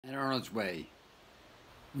In Arnold's Way,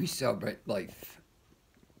 we celebrate life.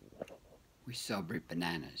 We celebrate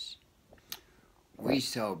bananas. We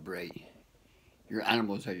celebrate your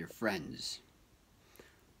animals are your friends.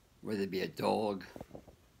 Whether it be a dog,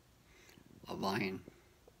 a lion,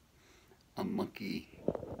 a monkey,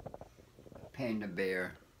 a panda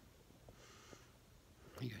bear.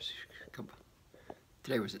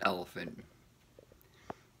 Today was an elephant.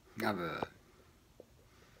 I have a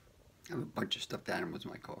bunch of stuffed animals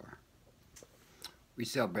in my car. We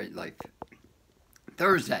celebrate life.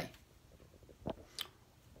 Thursday,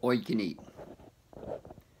 all you can eat.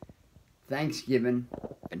 Thanksgiving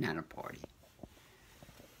banana party.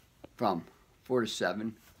 From 4 to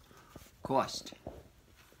 7, cost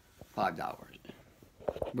 $5.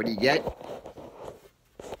 What do you get?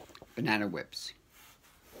 Banana whips,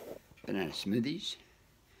 banana smoothies,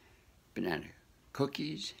 banana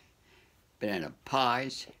cookies, banana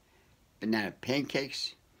pies, banana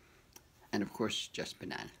pancakes, and of course just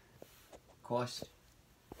banana. Cost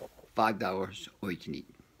 $5, all you can eat.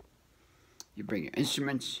 You bring your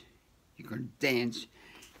instruments, you're going to dance,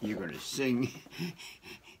 you're going to sing,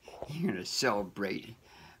 you're going to celebrate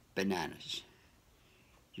bananas.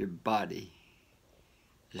 Your body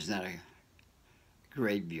is not a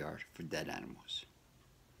graveyard for dead animals.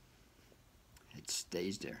 It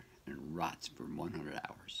stays there and rots for 100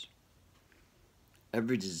 hours.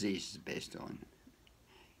 Every disease is based on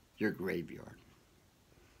your graveyard.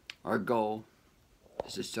 Our goal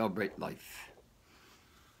is to celebrate life.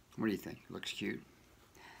 What do you think? It looks cute.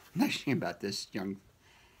 Nice thing about this young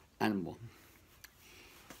animal,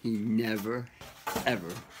 he never,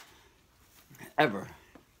 ever, ever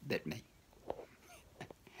bit me.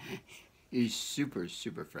 He's super,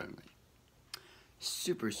 super friendly.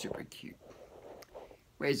 Super, super cute.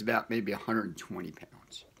 Weighs about maybe 120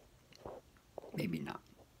 pounds. Maybe not.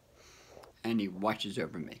 And he watches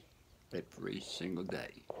over me every single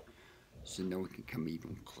day. So no one can come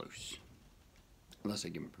even close. Unless I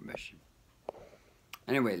give him permission.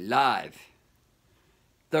 Anyway, live.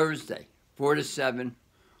 Thursday, 4 to 7.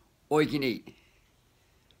 All you can eat.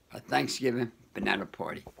 A Thanksgiving banana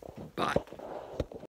party. Bye.